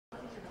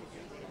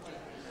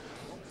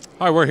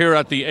Hi, we're here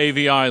at the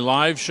AVI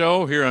live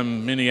show here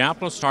in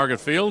Minneapolis,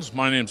 Target Fields.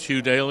 My name's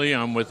Hugh Daly.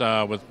 I'm with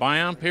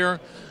Biamp here,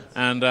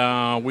 and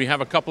we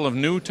have a couple of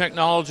new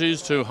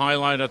technologies to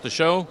highlight at the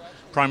show.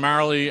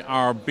 Primarily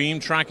our beam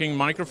tracking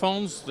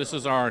microphones. This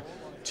is our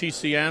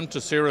TCM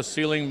Tesira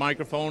ceiling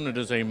microphone. It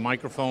is a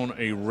microphone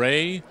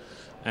array,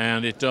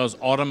 and it does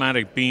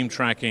automatic beam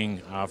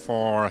tracking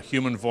for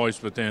human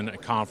voice within a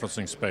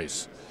conferencing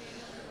space.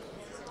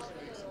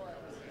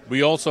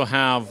 We also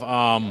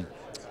have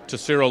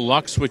Tesira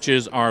Lux, which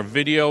is our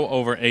video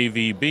over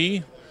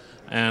AVB,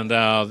 and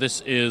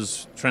this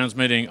is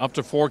transmitting up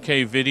to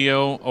 4K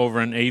video over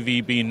an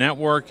AVB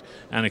network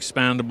and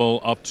expandable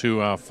up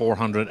to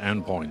 400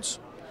 endpoints.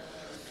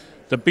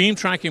 The beam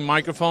tracking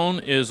microphone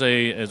is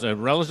a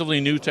relatively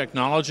new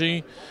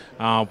technology.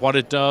 What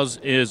it does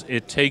is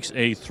it takes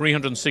a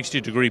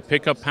 360-degree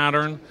pickup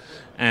pattern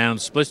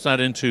and splits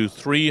that into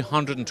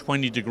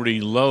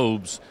 320-degree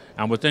lobes,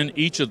 and within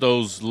each of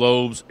those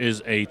lobes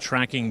is a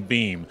tracking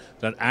beam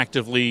that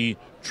actively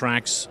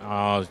tracks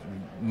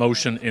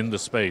motion in the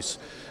space.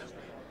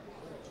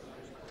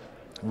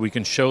 We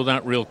can show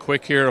that real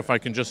quick here. If I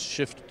can just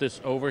shift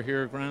this over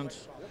here,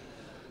 Grant.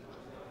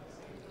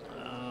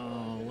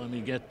 Let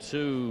me get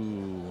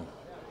to...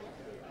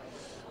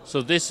 So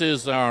this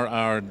is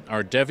our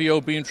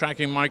Devio beam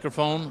tracking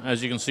microphone.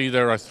 As you can see,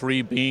 there are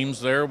 3 beams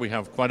there. We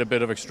have quite a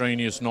bit of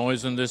extraneous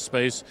noise in this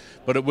space,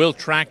 but it will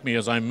track me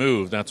as I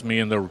move. That's me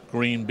in the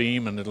green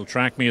beam, and it'll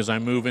track me as I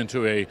move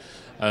into a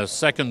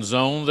second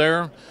zone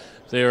there.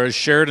 There is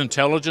shared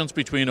intelligence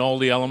between all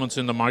the elements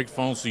in the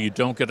microphone, so you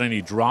don't get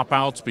any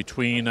dropouts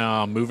between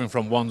moving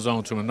from one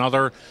zone to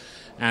another.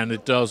 And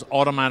it does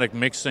automatic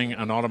mixing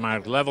and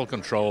automatic level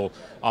control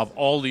of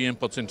all the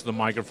inputs into the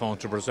microphone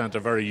to present a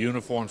very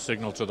uniform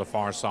signal to the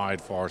far side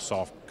for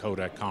soft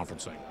codec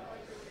conferencing.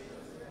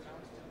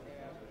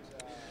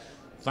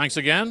 Thanks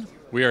again.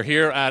 We are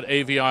here at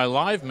AVI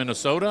Live,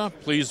 Minnesota.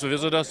 Please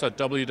visit us at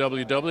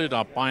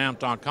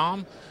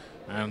www.biamp.com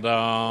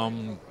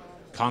and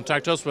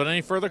contact us with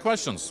any further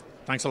questions.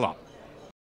 Thanks a lot.